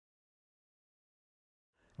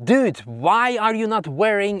Dude, why are you not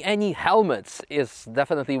wearing any helmets? Is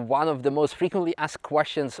definitely one of the most frequently asked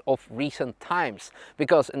questions of recent times.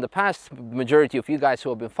 Because in the past, majority of you guys who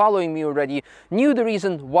have been following me already knew the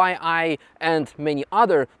reason why I and many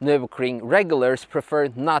other Nürburgring regulars prefer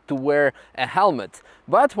not to wear a helmet.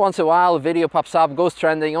 But once in a while, a video pops up, goes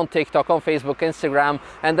trending on TikTok, on Facebook, Instagram,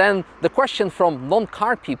 and then the question from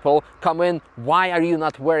non-car people come in, why are you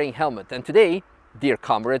not wearing helmet? And today, dear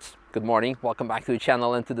comrades, good morning, welcome back to the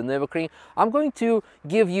channel and to the Nürburgring. I'm going to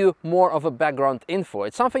give you more of a background info.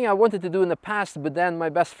 It's something I wanted to do in the past, but then my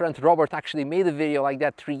best friend Robert actually made a video like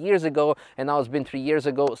that 3 years ago, and now it's been 3 years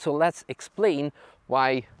ago. So let's explain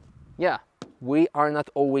why, we are not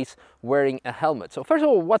always wearing a helmet. So first of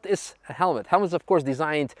all, what is a helmet? Helmet is of course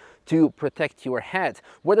designed to protect your head.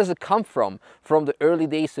 Where does it come from? From the early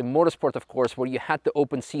days in motorsport, of course, where you had the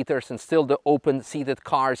open seaters and still the open seated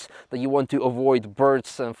cars that you want to avoid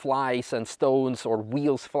birds and flies and stones or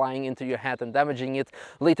wheels flying into your head and damaging it.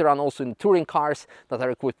 Later on also in touring cars that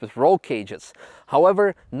are equipped with roll cages.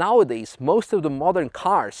 However, nowadays most of the modern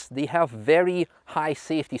cars, they have very high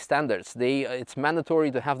safety standards. It's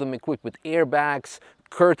mandatory to have them equipped with airbags,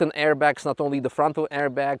 curtain airbags, not only the frontal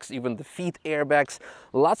airbags, even the feet airbags,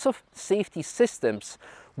 lots of safety systems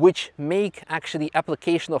which make actually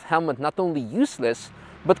application of helmet not only useless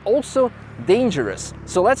but also dangerous.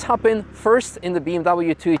 So let's hop in first in the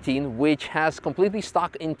BMW 218, which has completely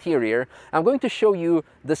stock interior. I'm going to show you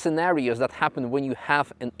the scenarios that happen when you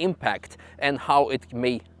have an impact and how it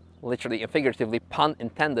may, literally and figuratively, pun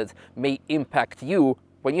intended, may impact you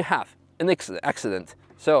when you have an accident.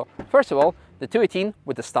 So first of all, the 218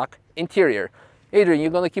 with the stock interior. Adrian,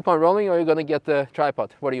 you gonna keep on rolling or you gonna get the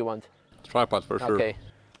tripod? What do you want? Tripod for sure. Okay.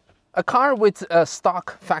 A car with a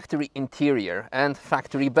stock factory interior and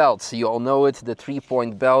factory belts. You all know it, the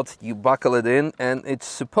 3-point belt. You buckle it in and it's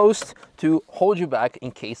supposed to hold you back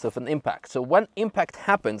in case of an impact. So when impact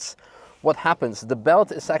happens, what happens? The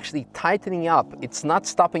belt is actually tightening up. It's not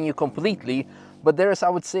stopping you completely, but there is, I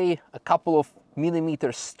would say, a couple of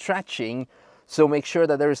millimeters stretching. So make sure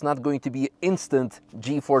that there is not going to be instant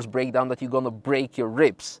G-force breakdown that you're gonna break your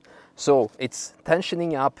ribs. So it's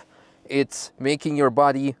tensioning up, it's making your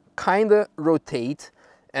body kinda rotate,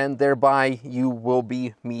 and thereby you will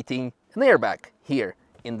be meeting an airbag here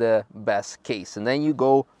in the best case. And then you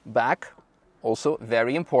go back, also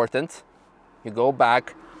very important, you go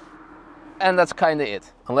back, and that's kinda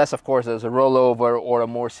it. Unless of course there's a rollover or a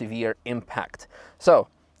more severe impact. So,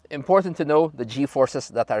 important to know the G-forces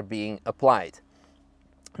that are being applied.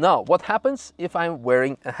 Now, what happens if I'm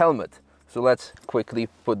wearing a helmet? So let's quickly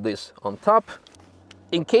put this on top.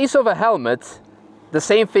 In case of a helmet, the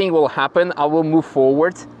same thing will happen. I will move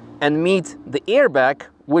forward and meet the airbag,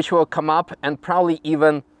 which will come up and probably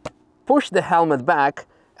even push the helmet back,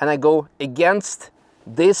 and I go against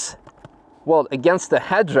this, well, against the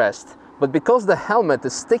headrest. But because the helmet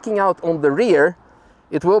is sticking out on the rear,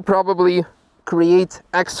 it will probably create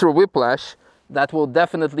extra whiplash that will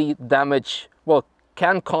definitely damage, well,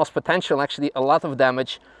 can cause potential actually a lot of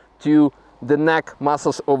damage to the neck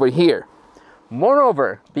muscles over here.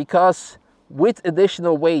 Moreover, because with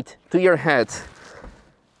additional weight to your head,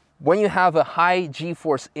 when you have a high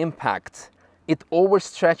G-force impact, it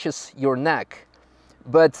overstretches your neck.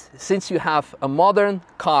 But since you have a modern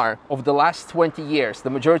car of the last 20 years, the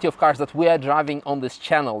majority of cars that we are driving on this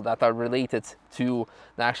channel that are related to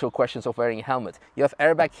the actual questions of wearing a helmet, you have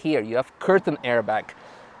airbag here, you have curtain airbag.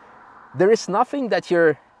 There is nothing that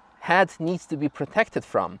your head needs to be protected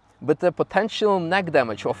from, but the potential neck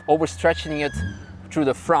damage of overstretching it through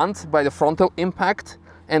the front by the frontal impact,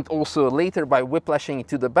 and also later by whiplashing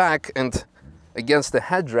to the back and against the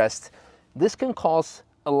headrest, this can cause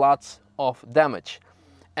a lot of damage.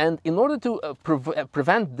 And in order to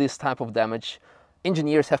prevent this type of damage,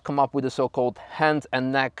 engineers have come up with the so-called hand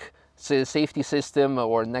and neck safety system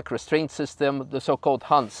or neck restraint system, the so-called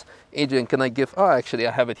HANS. Adrian, can I give, oh, actually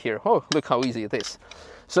I have it here. Oh, look how easy it is.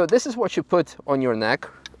 So this is what you put on your neck,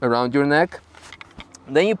 around your neck.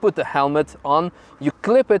 Then you put the helmet on, you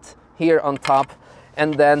clip it here on top,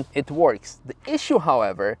 and then it works. The issue,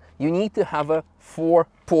 however, you need to have a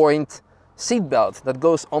 4-point seat belt that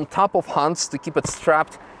goes on top of HANS to keep it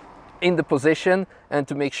strapped in the position and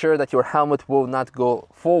to make sure that your helmet will not go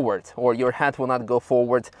forward or your head will not go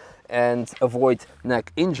forward and avoid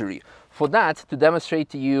neck injury. For that, to demonstrate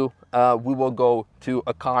to you, we will go to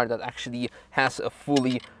a car that actually has a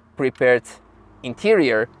fully prepared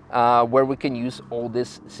interior where we can use all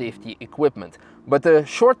this safety equipment. But the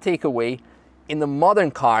short takeaway, in the modern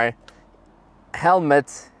car,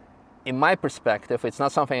 helmet in my perspective, it's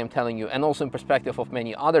not something I'm telling you, and also in perspective of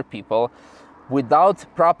many other people, without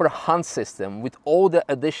proper hunt system, with all the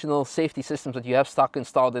additional safety systems that you have stock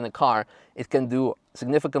installed in a car, it can do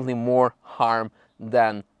significantly more harm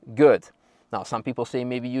than good. Now, some people say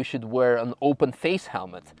maybe you should wear an open face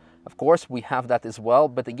helmet. Of course, we have that as well,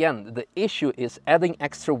 but again, the issue is adding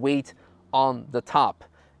extra weight on the top,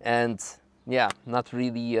 and yeah, not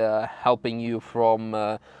really helping you from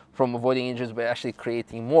avoiding injuries, but actually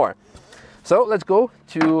creating more. So let's go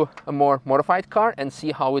to a more modified car and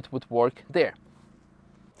see how it would work there.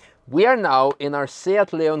 We are now in our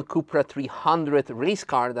Seat Leon Cupra 300 race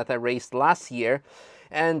car that I raced last year,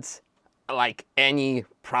 and like any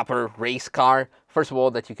proper race car, first of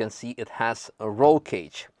all, that you can see, it has a roll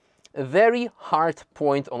cage. A very hard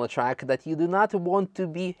point on the track that you do not want to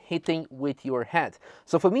be hitting with your head.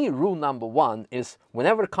 So for me, rule number one is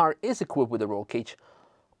whenever a car is equipped with a roll cage,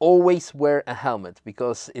 always wear a helmet,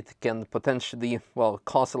 because it can potentially, well,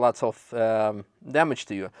 cause a lot of damage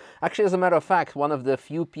to you. Actually, as a matter of fact, one of the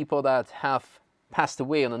few people that have passed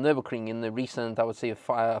away on the Nürburgring in the recent, I would say,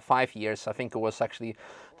 5 years, I think it was actually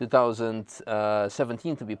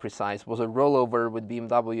 2017 to be precise, was a rollover with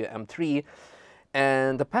BMW M3,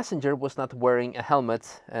 and the passenger was not wearing a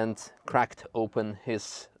helmet and cracked open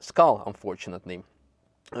his skull, unfortunately.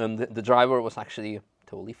 And the driver was actually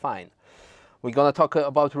totally fine. We're gonna talk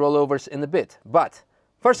about rollovers in a bit, but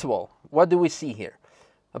first of all, what do we see here?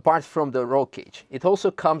 Apart from the roll cage, it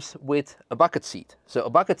also comes with a bucket seat. So a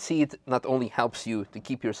bucket seat not only helps you to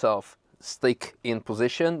keep yourself stick in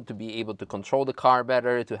position, to be able to control the car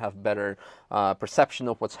better, to have better perception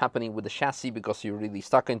of what's happening with the chassis, because you're really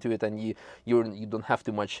stuck into it and you don't have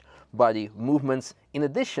too much body movements. In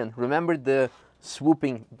addition, remember the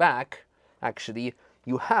swooping back, actually,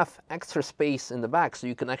 you have extra space in the back, so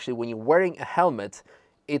you can actually, when you're wearing a helmet,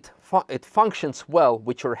 it functions well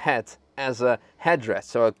with your head as a headrest.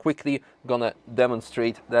 So I'm quickly gonna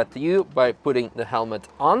demonstrate that to you by putting the helmet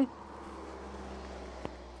on.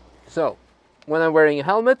 So when I'm wearing a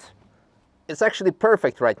helmet, it's actually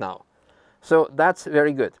perfect right now. So that's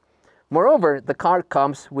very good. Moreover, the car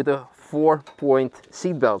comes with a 4-point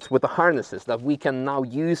seat belts with the harnesses that we can now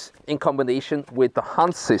use in combination with the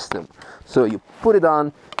hunt system. So you put it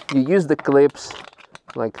on, you use the clips,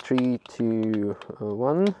 like 3, 2,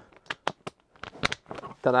 1,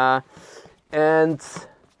 ta-da, and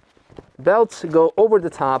belts go over the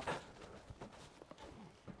top.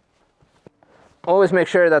 Always make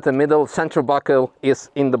sure that the middle central buckle is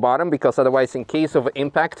in the bottom, because otherwise, in case of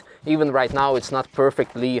impact, even right now it's not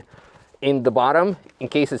perfectly in the bottom, in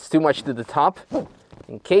case it's too much to the top,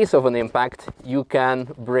 in case of an impact, you can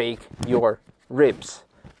break your ribs.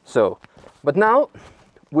 So, but now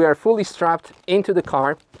we are fully strapped into the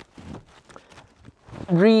car,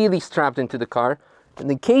 really strapped into the car. In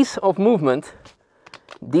the case of movement,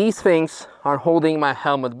 these things are holding my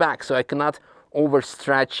helmet back, so I cannot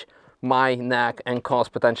overstretch my neck and cause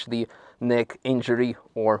potentially neck injury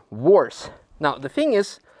or worse. Now, the thing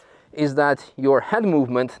is that your head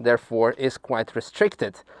movement, therefore, is quite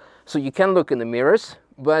restricted. So you can look in the mirrors,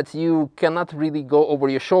 but you cannot really go over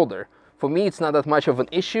your shoulder. For me, it's not that much of an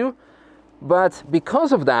issue, but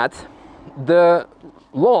because of that, the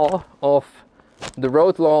road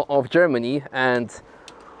law of Germany, and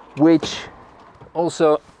which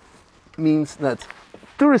also means that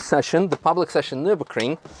tourist session, the public session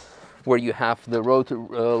Nürburgring, where you have the road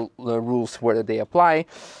rules where they apply,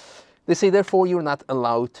 they say therefore you're not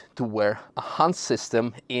allowed to wear a hunt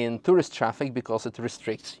system in tourist traffic because it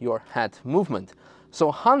restricts your head movement.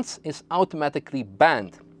 So hunts is automatically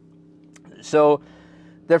banned. So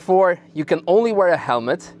therefore you can only wear a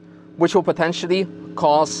helmet, which will potentially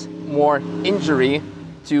cause more injury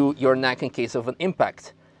to your neck in case of an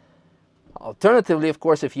impact. Alternatively, of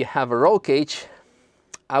course, if you have a roll cage,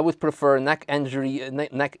 I would prefer neck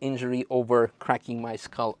injury over cracking my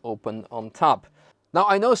skull open on top. Now,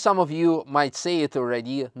 I know some of you might say it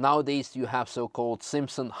already. Nowadays, you have so-called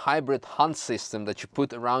Simpson hybrid hunt system that you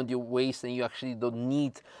put around your waist, and you actually don't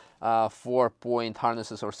need 4-point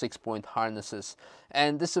harnesses or 6-point harnesses.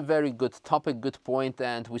 And this is a very good topic, good point.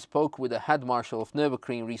 And we spoke with the head marshal of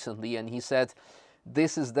Nürburgring recently, and he said,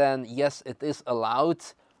 this is then, yes, it is allowed,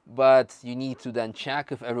 but you need to then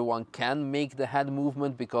check if everyone can make the head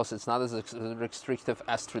movement, because it's not as restrictive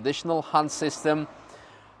as traditional hunt system.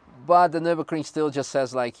 But the Nürburgring still just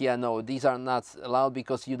says like, yeah, no, these are not allowed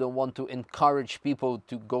because you don't want to encourage people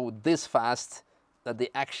to go this fast that they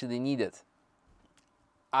actually need it.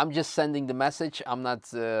 I'm just sending the message. I'm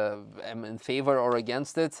not I'm in favor or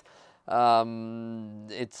against it.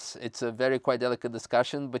 It's a very quite delicate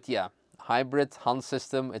discussion, but yeah, hybrid hunt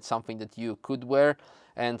system, it's something that you could wear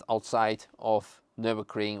and outside of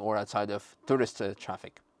Nürburgring or outside of tourist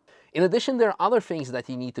traffic. In addition, there are other things that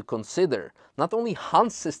you need to consider. Not only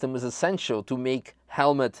Hans system is essential to make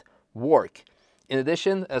helmet work. In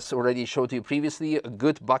addition, as already showed to you previously, a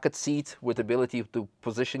good bucket seat with ability to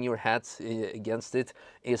position your head against it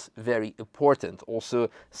is very important. Also,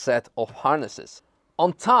 set of harnesses.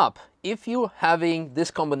 On top, if you're having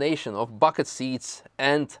this combination of bucket seats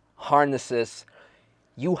and harnesses,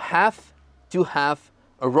 you have to have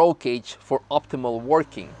a roll cage for optimal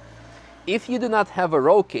working. If you do not have a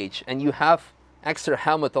roll cage and you have extra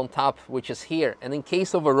helmet on top, which is here, and in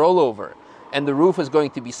case of a rollover and the roof is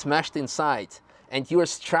going to be smashed inside and you are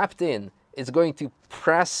strapped in, it's going to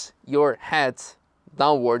press your head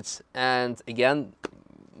downwards, and again,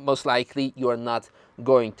 most likely you are not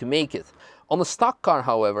going to make it. On a stock car,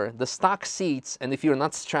 however, the stock seats, and if you're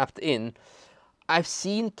not strapped in, I've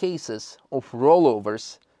seen cases of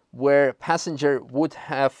rollovers where passenger would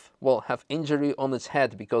have injury on his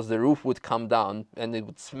head because the roof would come down and it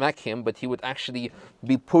would smack him, but he would actually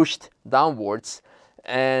be pushed downwards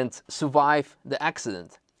and survive the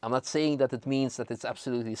accident. I'm not saying that it means that it's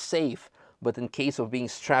absolutely safe, but in case of being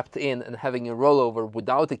strapped in and having a rollover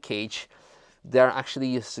without a cage, there are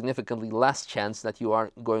actually a significantly less chance that you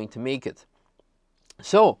are going to make it.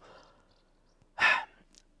 So,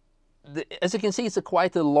 as you can see, it's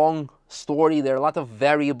quite a long story. There are a lot of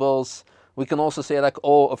variables. We can also say like,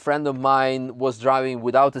 oh, a friend of mine was driving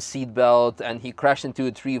without a seatbelt and he crashed into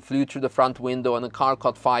a tree, flew through the front window and the car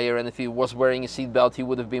caught fire, and if he was wearing a seatbelt, he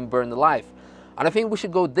would have been burned alive. I don't think we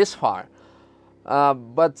should go this far.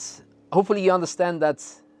 But hopefully you understand that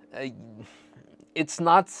it's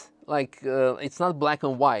not like, it's not black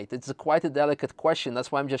and white. It's quite a delicate question.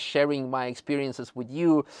 That's why I'm just sharing my experiences with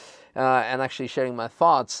you and actually sharing my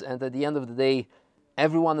thoughts. And at the end of the day,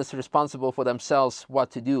 everyone is responsible for themselves what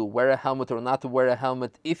to do, wear a helmet or not to wear a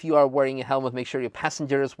helmet. If you are wearing a helmet, make sure your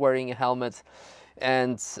passenger is wearing a helmet,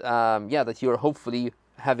 and yeah, that you're hopefully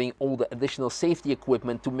having all the additional safety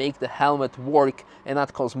equipment to make the helmet work and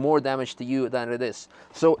not cause more damage to you than it is.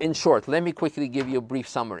 So in short, let me quickly give you a brief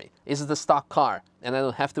summary. Is it a stock car and I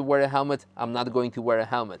don't have to wear a helmet? I'm not going to wear a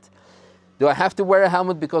helmet. Do I have to wear a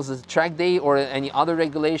helmet because it's track day or any other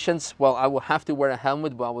regulations? Well, I will have to wear a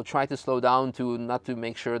helmet, but I will try to slow down to not to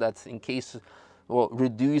make sure that in case, well,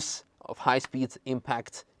 reduce of high-speed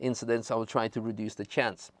impact incidents, I will try to reduce the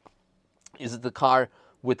chance. Is it the car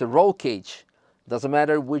with a roll cage? Doesn't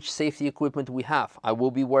matter which safety equipment we have, I will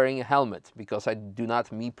be wearing a helmet because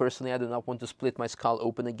me personally, I do not want to split my skull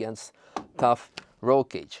open against tough roll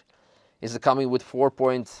cage. Is it coming with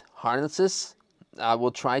 4-point harnesses? I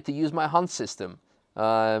will try to use my Hans system,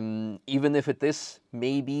 even if it is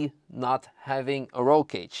maybe not having a roll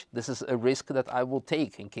cage. This is a risk that I will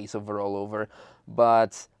take in case of a rollover,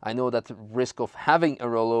 but I know that the risk of having a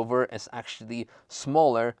rollover is actually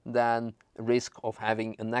smaller than the risk of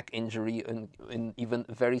having a neck injury in even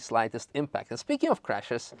very slightest impact. And speaking of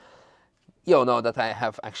crashes, you all know that I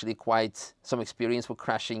have actually quite some experience with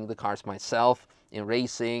crashing the cars myself in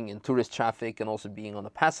racing, in tourist traffic, and also being on a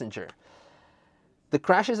passenger. The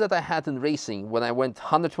crashes that I had in racing, when I went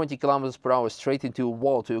 120 kilometers per hour straight into a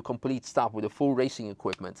wall to a complete stop with a full racing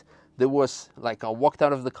equipment, there was like I walked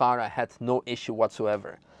out of the car, I had no issue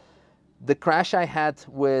whatsoever. The crash I had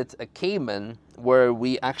with a Cayman, where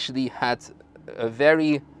we actually had a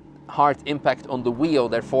very hard impact on the wheel,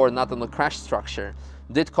 therefore not on the crash structure,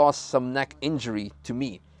 did cause some neck injury to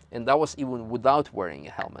me, and that was even without wearing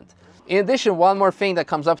a helmet. In addition, one more thing that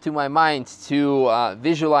comes up to my mind to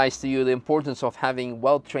visualize to you the importance of having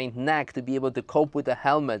well-trained neck to be able to cope with a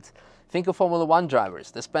helmet. Think of Formula 1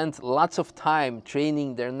 drivers. They spend lots of time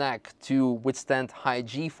training their neck to withstand high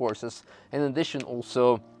G-forces, and in addition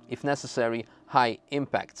also, if necessary, high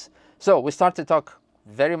impacts. So we start to talk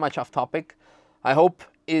very much off topic. I hope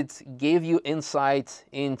it gave you insight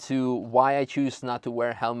into why I choose not to wear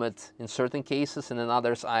a helmet in certain cases, and in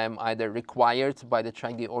others I am either required by the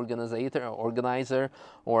track day organizer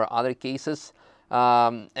or other cases.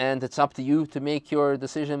 And it's up to you to make your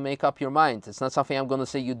decision, make up your mind. It's not something I'm going to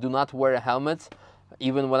say you do not wear a helmet,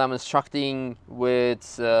 even when I'm instructing with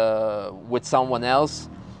someone else,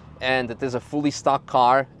 and it is a fully stock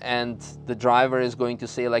car, and the driver is going to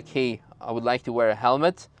say like, hey, I would like to wear a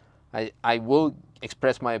helmet. I will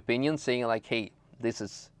express my opinion saying like, hey, this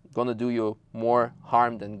is gonna do you more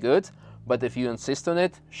harm than good, but if you insist on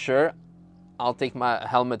it, sure, I'll take my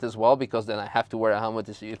helmet as well, because then I have to wear a helmet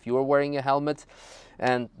if you're wearing a helmet,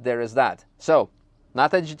 and there is that. So,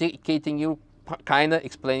 not educating you, kinda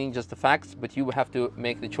explaining just the facts, but you have to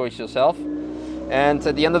make the choice yourself. And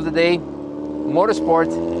at the end of the day,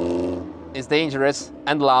 motorsport is dangerous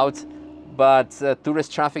and loud, but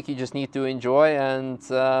tourist traffic you just need to enjoy, and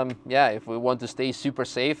yeah, if we want to stay super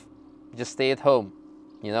safe, just stay at home,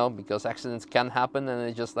 you know, because accidents can happen, and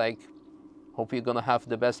it's just like, hope you're gonna have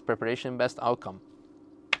the best preparation, best outcome.